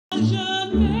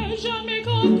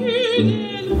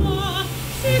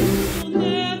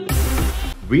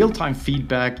Real-time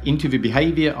feedback into the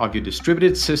behavior of your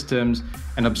distributed systems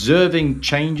and observing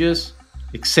changes,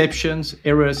 exceptions,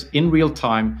 errors in real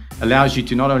time allows you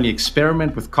to not only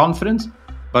experiment with confidence,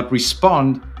 but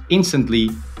respond instantly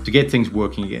to get things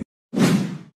working again.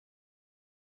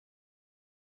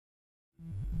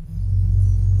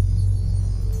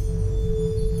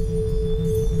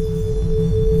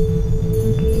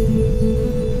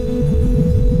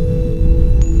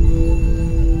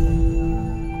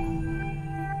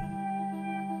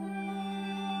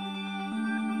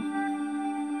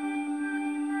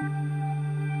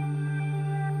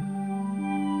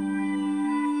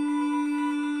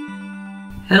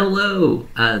 Hello!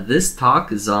 This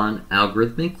talk is on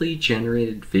algorithmically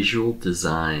generated visual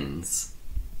designs.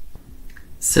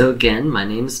 So again, my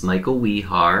name is Michael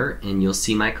Wehar, and you'll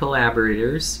see my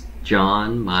collaborators,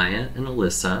 John, Maya, and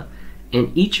Alyssa,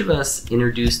 and each of us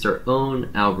introduced our own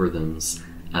algorithms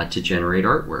to generate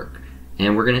artwork.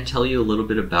 And we're going to tell you a little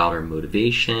bit about our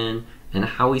motivation and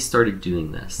how we started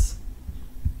doing this.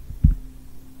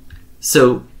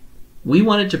 So we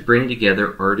wanted to bring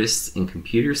together artists and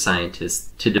computer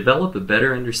scientists to develop a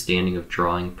better understanding of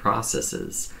drawing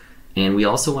processes. And we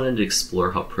also wanted to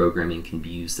explore how programming can be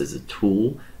used as a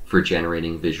tool for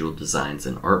generating visual designs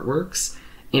and artworks.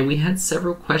 And we had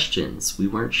several questions. We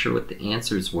weren't sure what the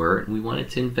answers were, and we wanted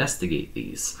to investigate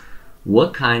these.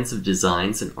 What kinds of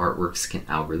designs and artworks can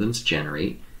algorithms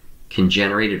generate? Can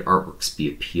generated artworks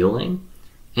be appealing?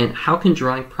 And how can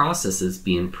drawing processes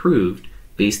be improved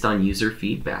based on user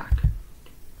feedback?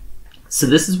 So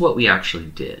this is what we actually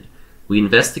did. We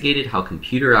investigated how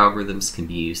computer algorithms can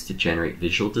be used to generate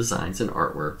visual designs and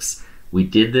artworks. We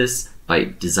did this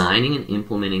by designing and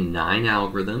implementing 9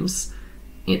 algorithms.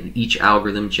 And each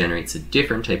algorithm generates a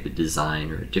different type of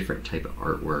design or a different type of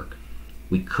artwork.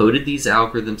 We coded these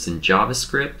algorithms in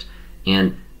JavaScript,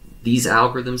 and these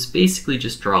algorithms basically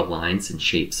just draw lines and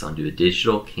shapes onto a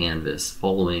digital canvas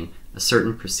following a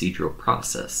certain procedural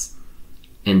process.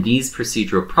 And these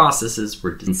procedural processes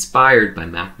were inspired by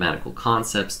mathematical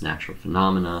concepts, natural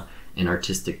phenomena, and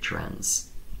artistic trends.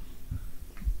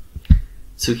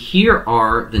 So here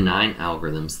are the 9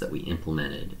 algorithms that we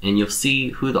implemented, and you'll see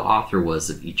who the author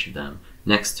was of each of them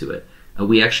next to it.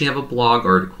 We actually have a blog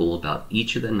article about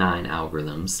each of the 9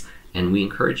 algorithms, and we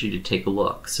encourage you to take a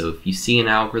look. So if you see an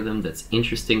algorithm that's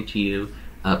interesting to you,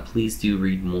 please do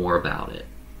read more about it.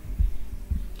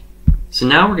 So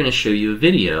now we're going to show you a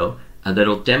video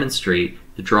that'll demonstrate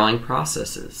the drawing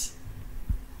processes.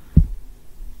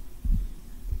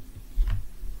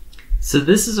 So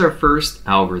this is our first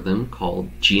algorithm called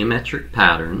geometric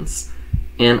patterns,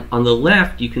 and on the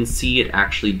left you can see it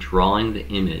actually drawing the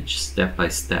image step by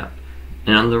step,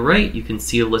 and on the right you can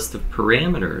see a list of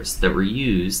parameters that were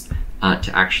used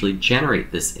to actually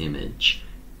generate this image.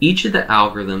 Each of the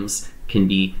algorithms can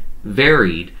be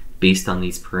varied based on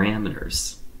these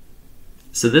parameters.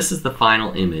 So this is the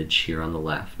final image here on the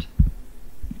left.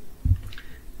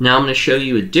 Now I'm going to show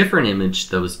you a different image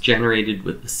that was generated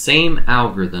with the same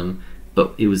algorithm,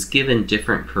 but it was given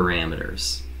different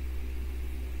parameters.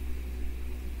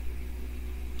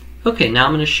 Okay, now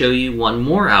I'm going to show you one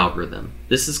more algorithm.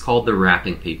 This is called the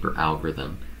wrapping paper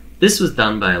algorithm. This was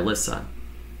done by Alyssa.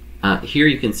 Here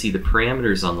you can see the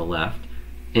parameters on the left,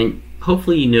 and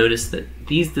hopefully you notice that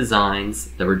these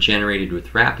designs that were generated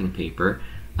with wrapping paper,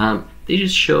 they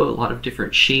just show a lot of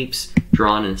different shapes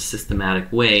drawn in a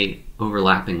systematic way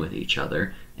overlapping with each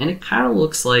other, and it kind of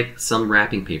looks like some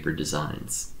wrapping paper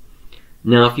designs.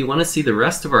 Now if you want to see the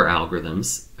rest of our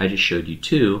algorithms, I just showed you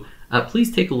 2,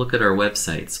 please take a look at our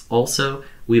websites. Also,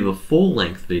 we have a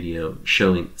full-length video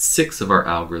showing 6 of our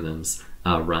algorithms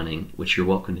running, which you're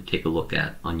welcome to take a look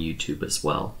at on YouTube as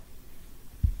well.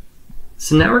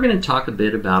 So now we're going to talk a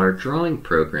bit about our drawing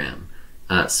program.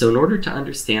 So in order to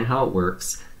understand how it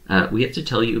works, we have to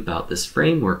tell you about this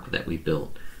framework that we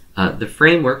built. The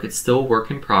framework, it's still a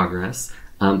work in progress,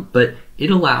 but it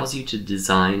allows you to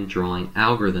design drawing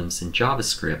algorithms in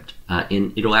JavaScript,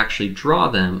 and it'll actually draw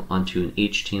them onto an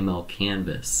HTML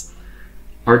canvas.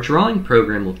 Our drawing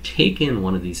program will take in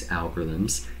one of these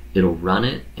algorithms, it'll run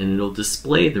it, and it'll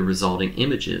display the resulting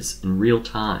images in real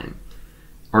time.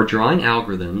 Our drawing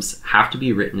algorithms have to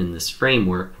be written in this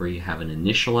framework where you have an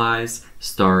initialize,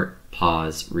 start,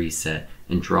 pause, reset,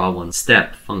 and draw one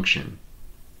step function.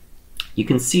 You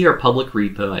can see our public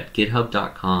repo at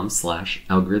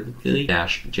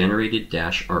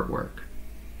github.com/algorithmically-generated-artwork.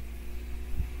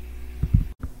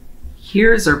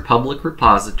 Here's our public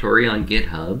repository on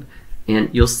GitHub, and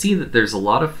you'll see that there's a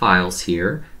lot of files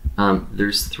here.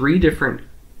 There's 3 different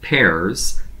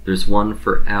pairs There's one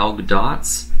for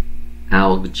alg.dots,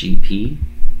 alg.gp,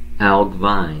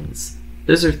 alg.vines.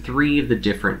 Those are 3 of the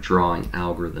different drawing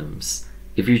algorithms.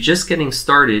 If you're just getting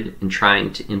started and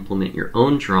trying to implement your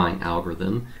own drawing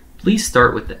algorithm, please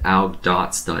start with the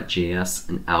alg.dots.js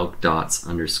and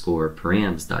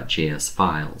alg.dots_params.js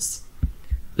files.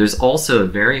 There's also a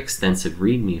very extensive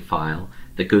README file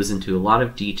that goes into a lot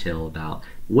of detail about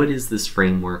what is this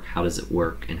framework, how does it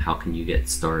work, and how can you get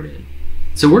started.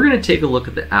 So we're going to take a look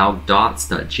at the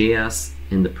alg.dots.js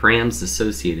and the params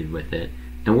associated with it,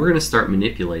 and we're going to start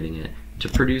manipulating it to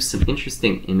produce some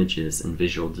interesting images and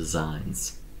visual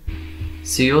designs.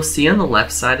 So you'll see on the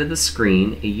left side of the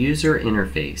screen a user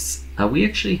interface. We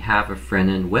actually have a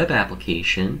front-end web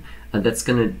application that's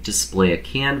going to display a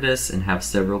canvas and have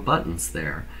several buttons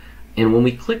there. And when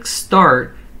we click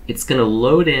Start, it's going to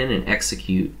load in and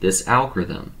execute this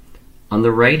algorithm. On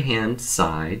the right-hand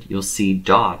side, you'll see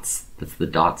dots. That's the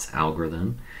dots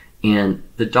algorithm. And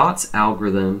the dots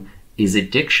algorithm is a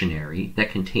dictionary that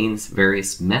contains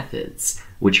various methods,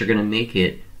 which are going to make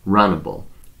it runnable.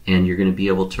 And you're going to be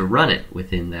able to run it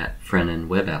within that front-end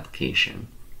web application.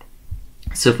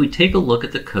 So if we take a look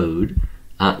at the code,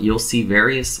 you'll see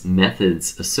various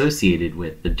methods associated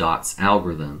with the dots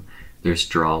algorithm. There's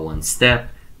draw one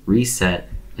step, reset,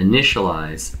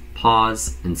 initialize,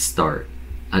 pause, and start.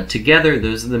 Together,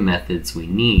 those are the methods we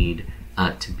need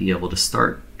to be able to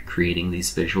start creating these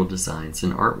visual designs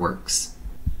and artworks.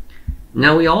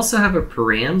 Now we also have a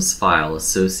params file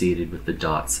associated with the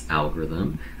dots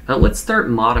algorithm. Let's start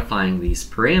modifying these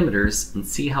parameters and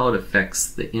see how it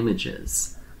affects the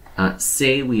images.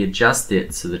 Say we adjust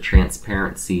it so the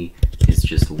transparency is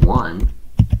just 1.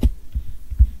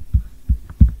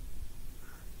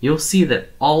 You'll see that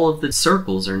all of the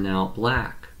circles are now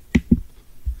black.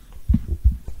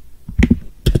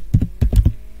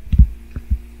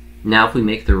 Now if we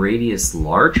make the radius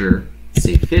larger,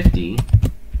 say 50,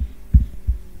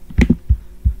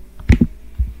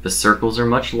 the circles are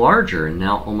much larger, and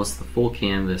now almost the full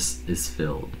canvas is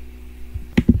filled.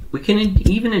 We can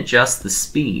even adjust the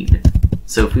speed.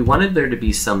 So if we wanted there to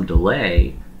be some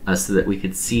delay so that we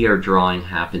could see our drawing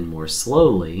happen more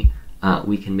slowly,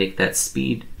 we can make that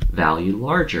speed value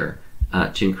larger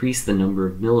to increase the number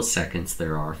of milliseconds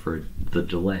there are for the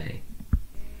delay.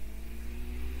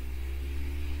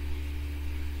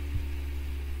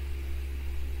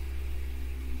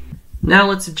 Now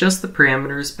let's adjust the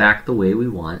parameters back the way we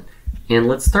want, and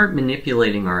let's start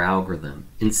manipulating our algorithm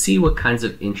and see what kinds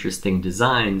of interesting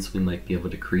designs we might be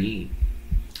able to create.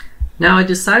 Now I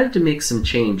decided to make some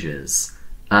changes.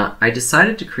 I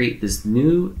decided to create this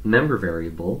new member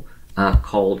variable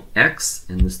called x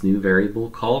and this new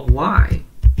variable called y.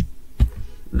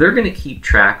 They're going to keep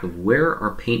track of where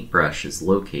our paintbrush is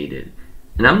located,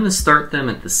 and I'm going to start them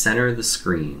at the center of the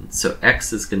screen. So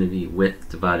x is going to be width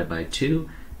divided by 2,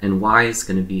 and y is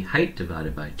going to be height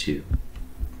divided by 2.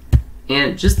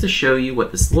 And just to show you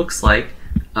what this looks like,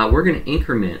 we're going to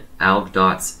increment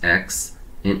alg.x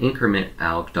and increment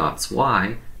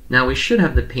alg.y. Now we should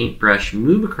have the paintbrush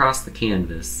move across the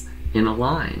canvas in a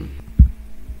line.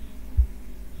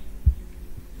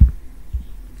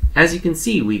 As you can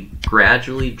see, we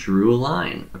gradually drew a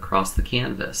line across the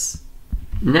canvas.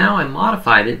 Now I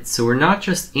modified it so we're not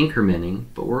just incrementing,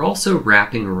 but we're also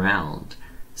wrapping around.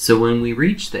 So when we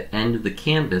reach the end of the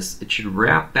canvas, it should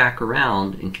wrap back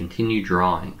around and continue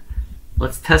drawing.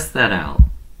 Let's test that out.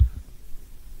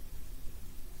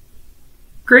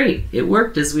 Great, it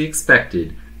worked as we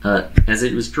expected. As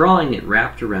it was drawing, it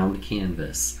wrapped around the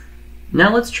canvas.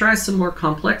 Now let's try some more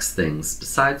complex things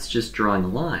besides just drawing a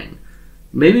line.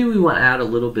 Maybe we want to add a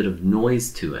little bit of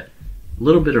noise to it, a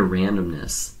little bit of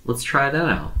randomness. Let's try that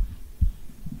out.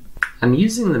 I'm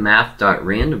using the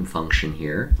math.random function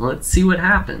here. Let's see what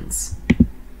happens.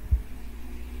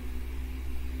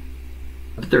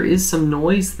 But there is some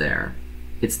noise there.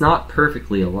 It's not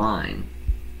perfectly aligned.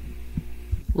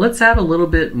 Let's add a little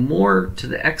bit more to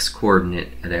the x-coordinate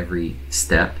at every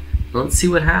step. Let's see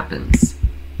what happens.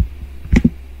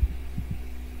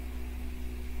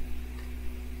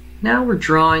 Now we're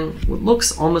drawing what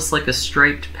looks almost like a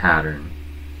striped pattern.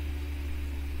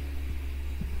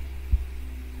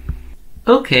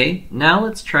 Okay, now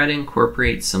let's try to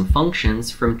incorporate some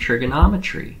functions from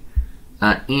trigonometry.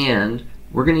 And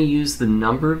we're going to use the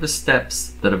number of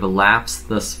steps that have elapsed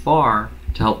thus far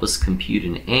to help us compute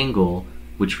an angle,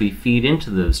 which we feed into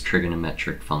those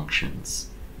trigonometric functions.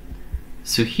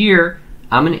 So here,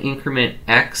 I'm going to increment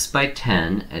x by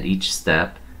 10 at each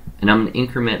step, and I'm going to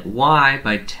increment y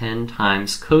by 10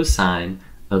 times cosine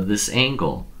of this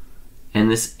angle. And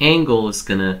this angle is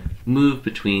going to move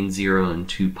between 0 and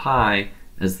 2 pi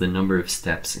as the number of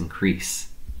steps increase.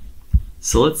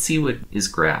 So let's see what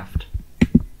is graphed.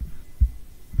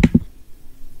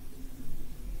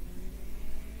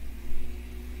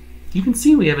 You can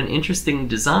see we have an interesting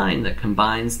design that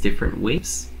combines different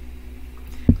waves.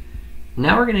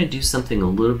 Now we're going to do something a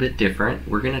little bit different.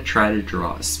 We're going to try to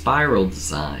draw a spiral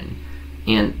design,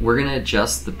 and we're going to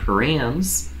adjust the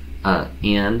params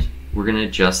and we're going to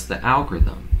adjust the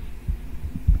algorithm.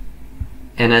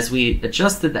 And as we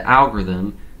adjusted the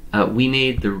algorithm, we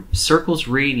made the circle's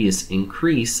radius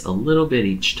increase a little bit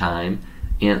each time,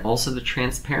 and also the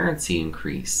transparency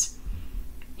increase.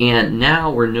 And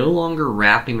now we're no longer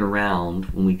wrapping around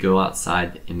when we go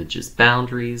outside the image's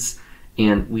boundaries,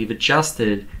 and we've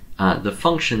adjusted the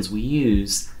functions we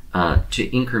use to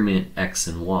increment x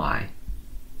and y.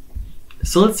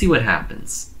 So let's see what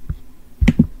happens.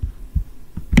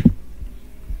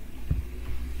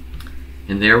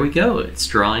 And there we go, it's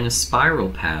drawing a spiral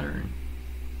pattern.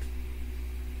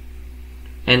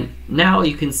 And now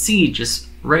you can see, just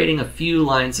writing a few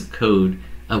lines of code,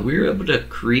 we were able to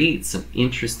create some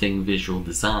interesting visual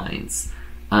designs.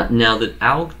 Now the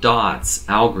alg.dots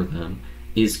algorithm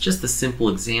is just a simple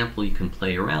example you can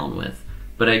play around with,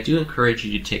 but I do encourage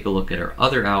you to take a look at our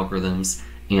other algorithms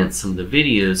and some of the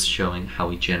videos showing how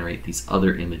we generate these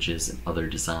other images and other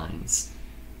designs.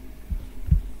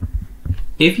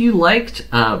 If you liked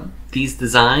these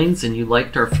designs and you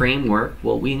liked our framework,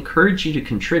 well, we encourage you to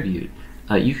contribute.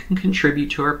 You can contribute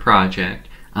to our project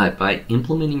by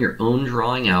implementing your own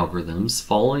drawing algorithms,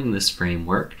 following this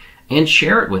framework, and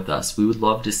share it with us. We would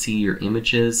love to see your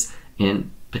images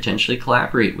and potentially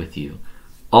collaborate with you.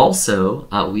 Also,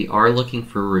 we are looking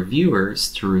for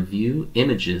reviewers to review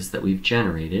images that we've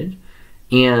generated.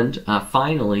 And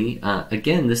finally,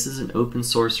 again, this is an open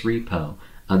source repo.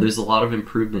 There's a lot of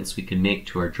improvements we can make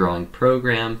to our drawing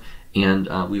program, and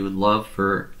we would love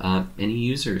for any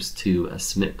users to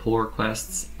submit pull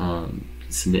requests,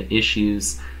 submit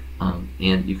issues,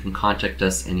 and you can contact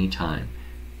us anytime.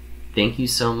 Thank you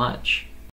so much.